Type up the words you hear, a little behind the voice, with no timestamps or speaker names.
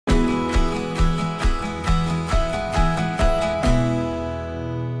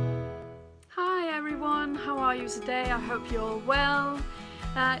you today? I hope you're all well.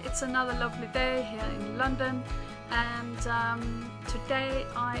 It's another lovely day here in London, and today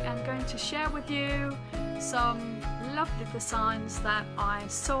I am going to share with you some lovely designs that I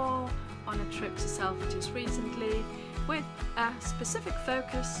saw on a trip to Selfridges recently, with a specific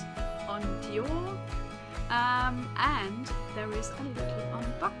focus on Dior, and there is a little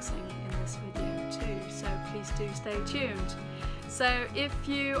unboxing in this video too, so please do stay tuned. So if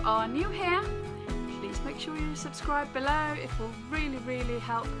you are new here, please make sure you subscribe below. It will really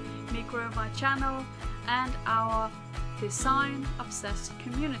help me grow my channel and our design obsessed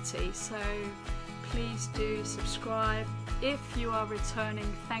community, so please do subscribe. If you are returning,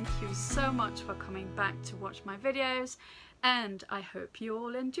 thank you so much for coming back to watch my videos, and I hope you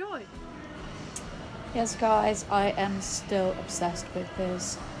all enjoy. Yes guys, I am still obsessed with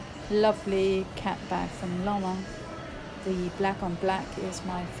this lovely cat bag from LANVIN. The black on black is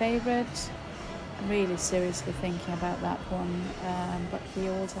my favorite. I'm really seriously thinking about that one, but we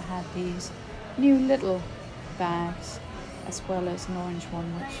also had these new little bags as well as an orange one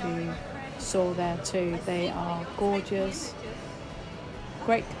which you saw there too. They are gorgeous,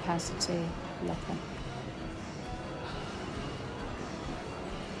 great capacity, love them.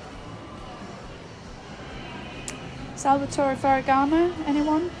 Salvatore Ferragamo,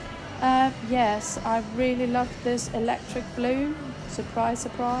 anyone? Yes, I really love this electric blue. Surprise,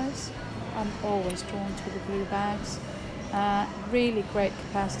 surprise. I'm always drawn to the blue bags. Really great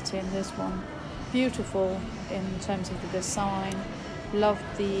capacity in this one. Beautiful in terms of the design. Love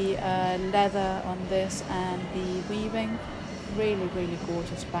the leather on this and the weaving. Really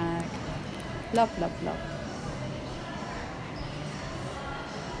gorgeous bag. Love.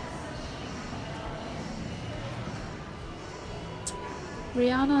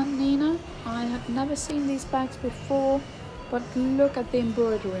 Rihanna and Nina, I have never seen these bags before, but look at the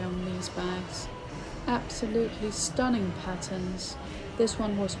embroidery on these bags. Absolutely stunning patterns. This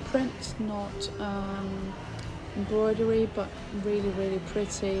one was print, not embroidery, but really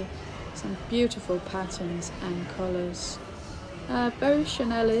pretty. Some beautiful patterns and colours. Very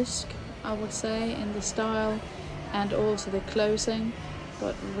Chanel-esque, I would say, in the style and also the closing,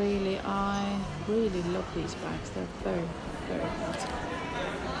 but really I really love these bags. They're very pretty.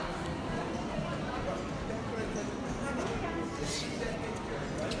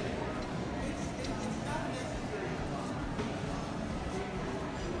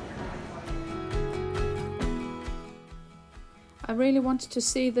 I really wanted to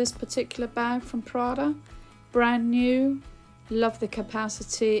see this particular bag from Prada, brand new. Love the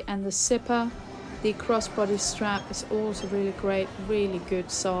capacity and the zipper. The crossbody strap is also really great, really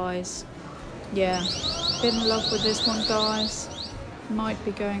good size. Yeah, been in love with this one guys. Might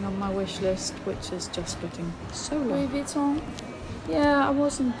be going on my wish list, which is just getting so long. Louis Vuitton. Yeah, I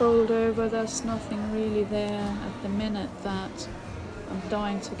wasn't bowled over. There's nothing really there at the minute that I'm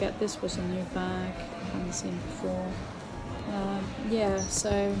dying to get. This was a new bag, I haven't seen before. Yeah,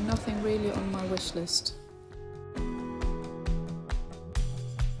 so nothing really on my wish list.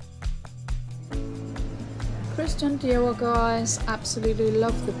 Christian Dior guys, absolutely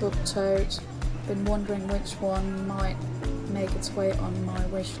love the book tote. Been wondering which one might make its way on my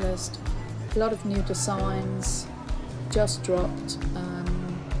wish list. A lot of new designs just dropped,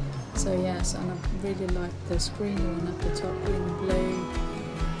 so yes, and I really like this green one at the top, green and blue,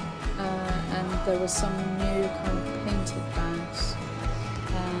 and there was some new kind of painted bags,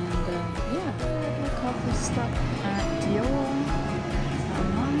 and yeah, look up this stuff at Dior. How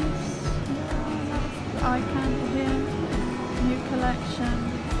nice. Eye candle here, new collection,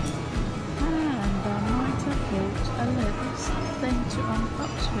 and I might have bought a little something to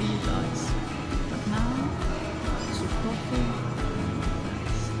unbox for you guys, but now to coffee.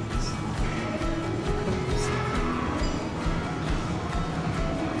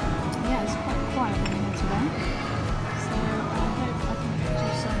 Yeah, it's quite quiet in here today, so I hope I can do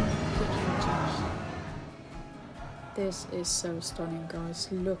some good photos. This is so stunning guys,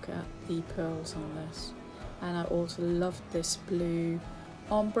 look at the pearls on this. And I also love this blue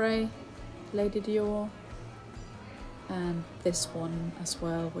ombre, Lady Dior, and this one as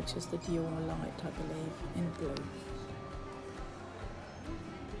well, which is the Dior Light, I believe, in blue.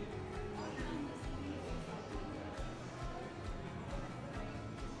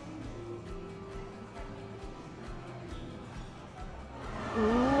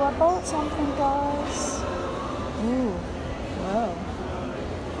 Ooh, I bought something guys. Ooh, wow.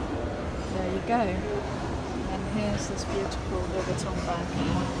 There you go. And here's this beautiful Louis Vuitton bag.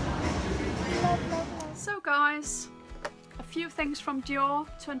 So guys, a few things from Dior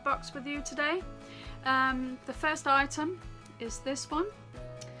to unbox with you today. The first item is this one.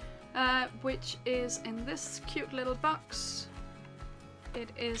 which is in this cute little box. It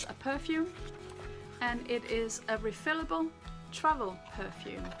is a perfume, and it is a refillable travel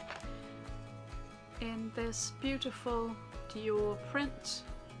perfume in this beautiful Dior print.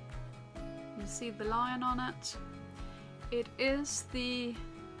 You see the lion on it. It is the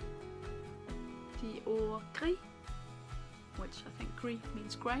Dior Gris, which I think gris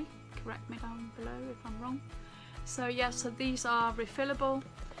means grey. Correct me down below if I'm wrong. So yeah, so these are refillable,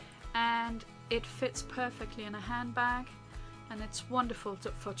 and it fits perfectly in a handbag, and it's wonderful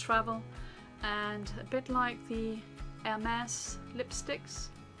for travel. And a bit like the Hermes lipsticks,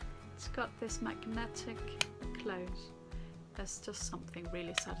 it's got this magnetic close. There's just something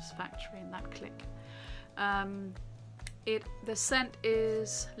really satisfactory in that click. The scent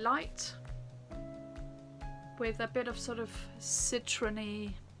is light with a bit of sort of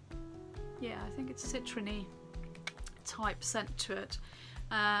citrony, yeah, I think it's citrony type scent to it.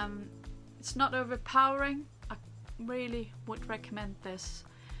 It's not overpowering. I really would recommend this.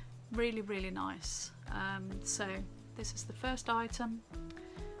 Really, really nice. So this is the first item,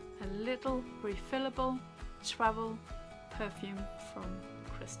 a little refillable travel perfume from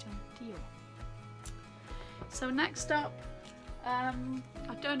Christian Dior. So next up, I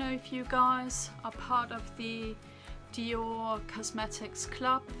don't know if you guys are part of the Dior Cosmetics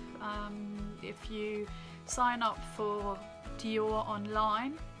Club. If you sign up for Dior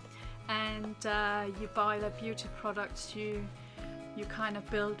online and you buy their beauty products, you kind of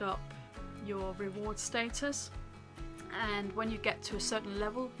build up your reward status, and when you get to a certain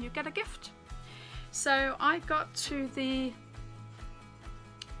level you get a gift. So I got to the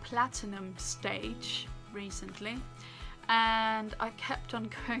platinum stage recently, and I kept on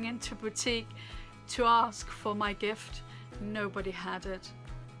going into boutique to ask for my gift. Nobody had it.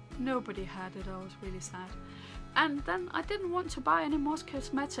 Nobody had it. I was really sad. And then I didn't want to buy any more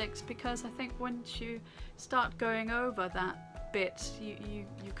cosmetics, because I think once you start going over that bit, you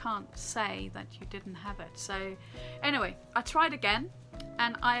can't say that you didn't have it. So anyway, I tried again,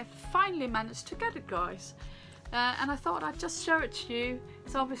 and I finally managed to get it, guys. And I thought I'd just show it to you.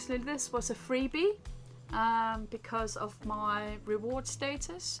 So obviously this was a freebie because of my reward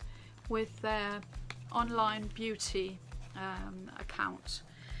status with their online beauty account.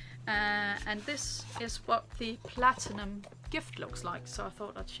 And this is what the platinum gift looks like, so I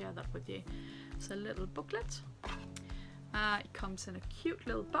thought I'd share that with you. It's a little booklet. It comes in a cute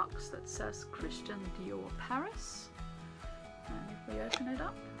little box that says Christian Dior Paris. And if we open it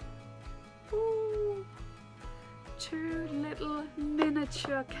up, ooh, 2 little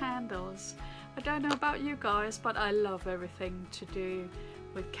miniature candles. I don't know about you guys, but I love everything to do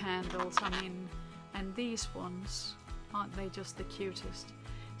with candles. I mean, and these ones, aren't they just the cutest?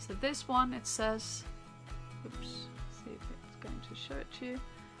 So this one, it says, oops, see if it's going to show it to you.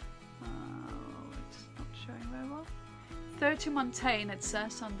 Oh, it's not showing very well. 30 Montaigne it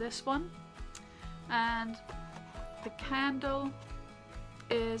says on this one. And the candle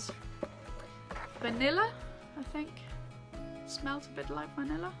is vanilla, I think. It smells a bit like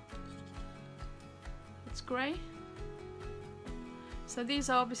vanilla. It's grey. So these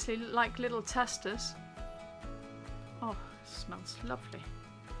are obviously like little testers. Oh, it smells lovely.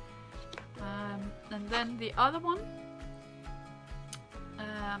 And then the other one,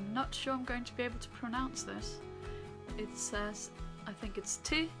 I'm not sure I'm going to be able to pronounce this. It says, I think it's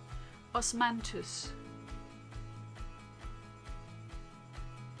T. Osmanthus.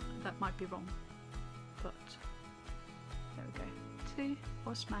 That might be wrong, but there we go. T.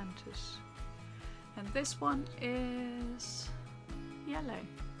 Osmanthus. And this one is yellow.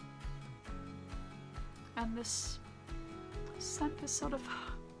 And this scent is sort of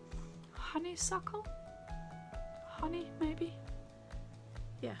honeysuckle? Honey, maybe?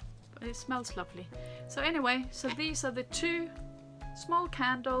 Yeah, but it smells lovely. So anyway, so these are the 2 small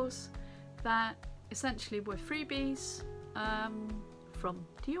candles that essentially were freebies from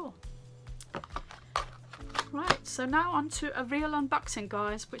Dior. Right, so now on to a real unboxing,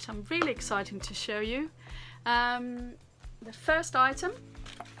 guys, which I'm really excited to show you. The first item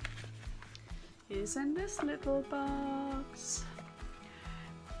is in this little box.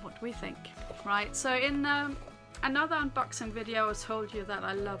 What do we think? Right, so in another unboxing video I told you that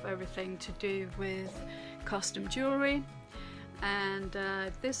I love everything to do with custom jewelry, and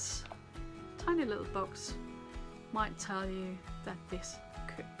this tiny little box might tell you that this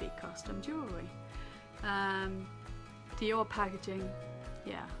could be custom jewelry. Dior packaging,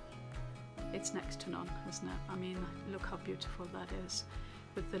 yeah, it's next to none, isn't it? I mean, look how beautiful that is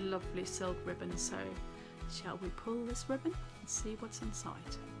with the lovely silk ribbon. So shall we pull this ribbon and see what's inside?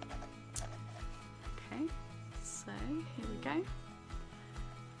 Okay, so here we go.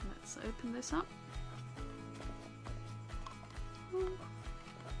 let's open this up. Ooh.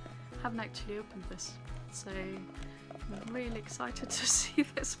 Haven't actually opened this, so I'm really excited to see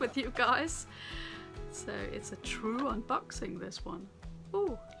this with you guys. So it's a true unboxing, this one.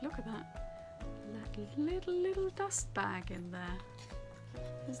 Oh, look at that. Little dust bag in there.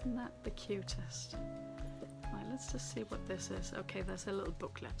 Isn't that the cutest? Right, let's just see what this is. Okay, there's a little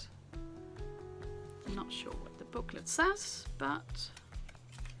booklet. I'm not sure what the booklet says, but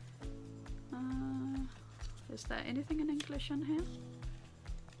is there anything in English in here?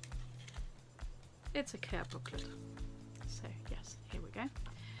 It's a care booklet. So yes, here we go.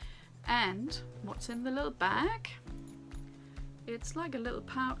 And what's in the little bag? It's like a little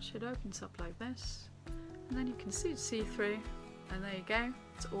pouch. It opens up like this, and then you can see it's see-through, and there you go,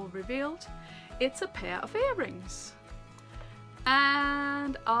 it's all revealed. It's a pair of earrings,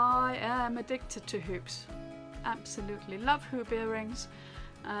 and I am addicted to hoops. Absolutely love hoop earrings,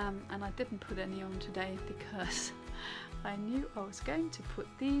 and I didn't put any on today because I knew I was going to put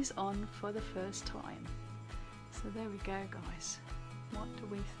these on for the first time. So there we go, guys. What do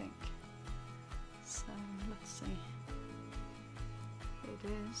we think? So let's see.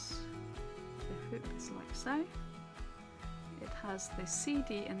 It is, the hoop is like so. It has the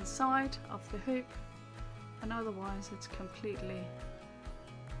CD inside of the hoop, and otherwise it's completely,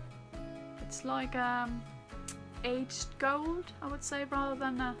 it's like aged gold, I would say, rather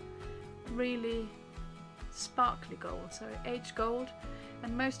than a really sparkly gold. So aged gold,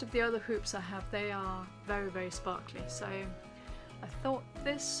 and most of the other hoops I have, they are very sparkly. So I thought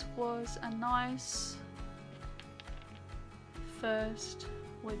this was a nice first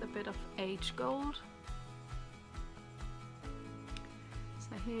with a bit of aged gold.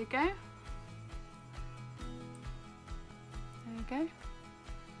 So here you go. There you go.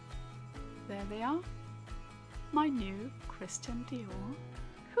 There they are. My new Christian Dior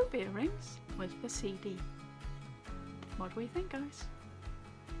hoop earrings with the CD. What do we think, guys?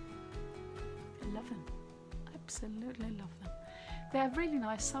 Love them. Absolutely love them. They're a really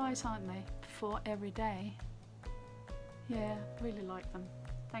nice size, aren't they? For every day. Yeah, really like them.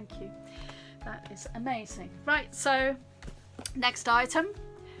 Thank you. That is amazing. Right, so next item.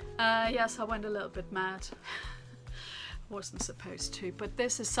 Yes, I went a little bit mad. Wasn't supposed to, but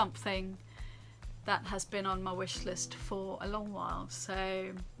this is something that has been on my wish list for a long while.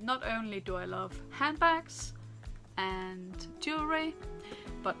 So not only do I love handbags and jewelry,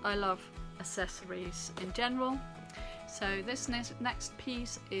 but I love accessories in general. So this next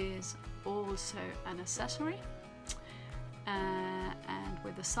piece is also an accessory, and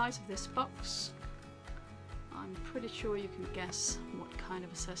with the size of this box, I'm pretty sure you can guess what kind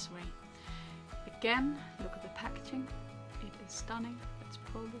of accessory. Again, look at the packaging. It is stunning. Let's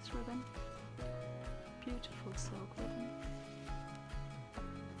pull this ribbon. Beautiful silk ribbon.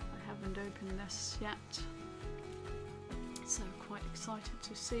 I haven't opened this yet, so quite excited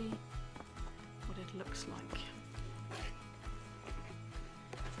to see what it looks like.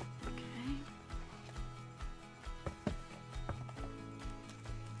 Okay.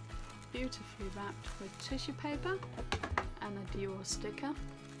 Beautifully wrapped with tissue paper and a Dior sticker.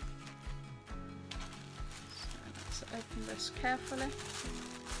 So let's open this carefully.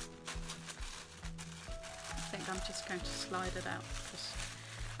 I think I'm just going to slide it out because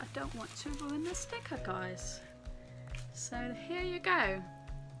I don't want to ruin the sticker, guys. So here you go.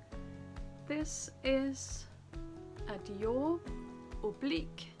 This is a Dior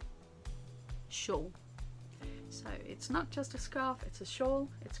oblique shawl. So it's not just a scarf, it's a shawl.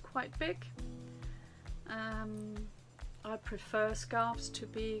 It's quite big. I prefer scarves to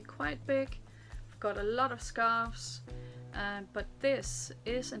be quite big. I've got a lot of scarves, but this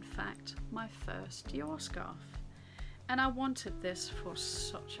is in fact my first Dior scarf. And I wanted this for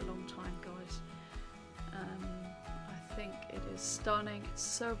such a long time, guys. I think it is stunning. It's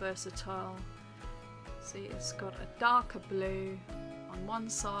so versatile. See, it's got a darker blue on one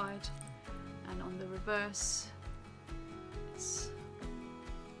side, and on the reverse, so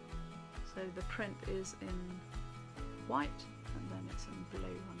the print is in white, and then it's in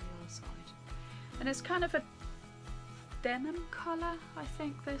blue on the other side. And it's kind of a denim colour, I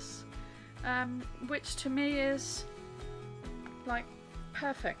think, this, which to me is like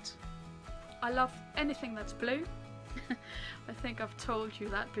perfect. I love anything that's blue. I think I've told you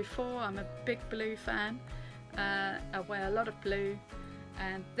that before. I'm a big blue fan. I wear a lot of blue,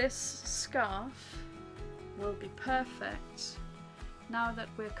 and this scarf will be perfect now that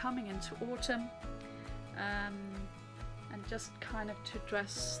we're coming into autumn, and just kind of to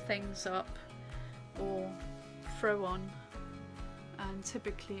dress things up or throw on. And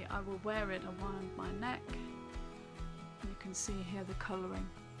typically I will wear it around my neck. You can see here the colouring.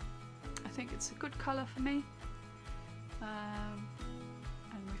 I think it's a good colour for me.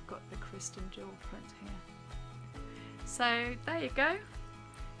 And we've got the Christian jewel print here. So there you go.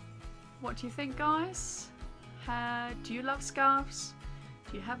 What do you think, guys? Do you love scarves?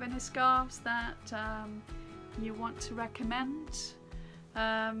 Do you have any scarves that you want to recommend?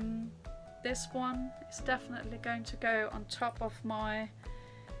 This one is definitely going to go on top of my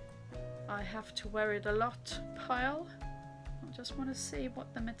I have to wear it a lot pile. I just want to see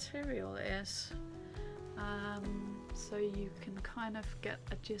what the material is, so you can kind of get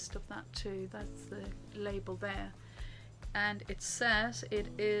a gist of that too. That's the label there, and it says it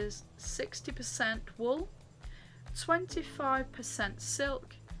is 60% wool, 25%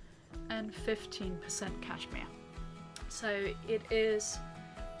 silk and 15% cashmere. So it is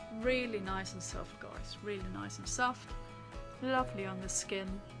really nice and soft, guys, really nice and soft, lovely on the skin.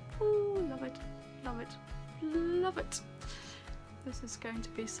 Ooh, love it, love it, love it. This is going to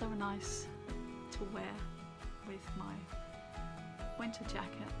be so nice to wear with my winter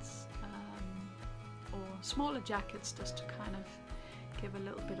jackets, or smaller jackets, just to kind of give a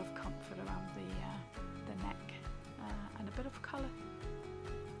little bit of comfort around the neck, and a bit of colour.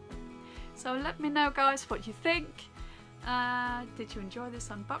 So let me know, guys, what you think. Did you enjoy this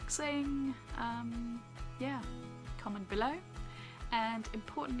unboxing? Yeah, comment below, and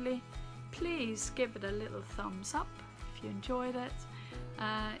importantly, please give it a little thumbs up if you enjoyed it.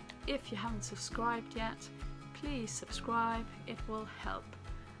 If you haven't subscribed yet, please subscribe. It will help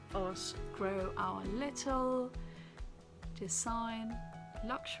us grow our little design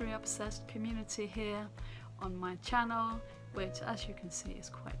luxury obsessed community here on my channel, which, as you can see, is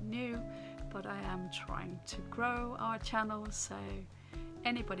quite new, but I am trying to grow our channel, so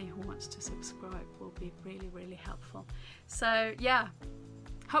anybody who wants to subscribe will be really, really helpful. So yeah,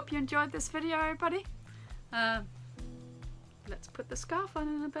 hope you enjoyed this video, everybody. Let's put the scarf on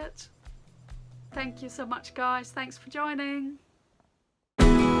in a bit. Thank you so much, guys. Thanks for joining.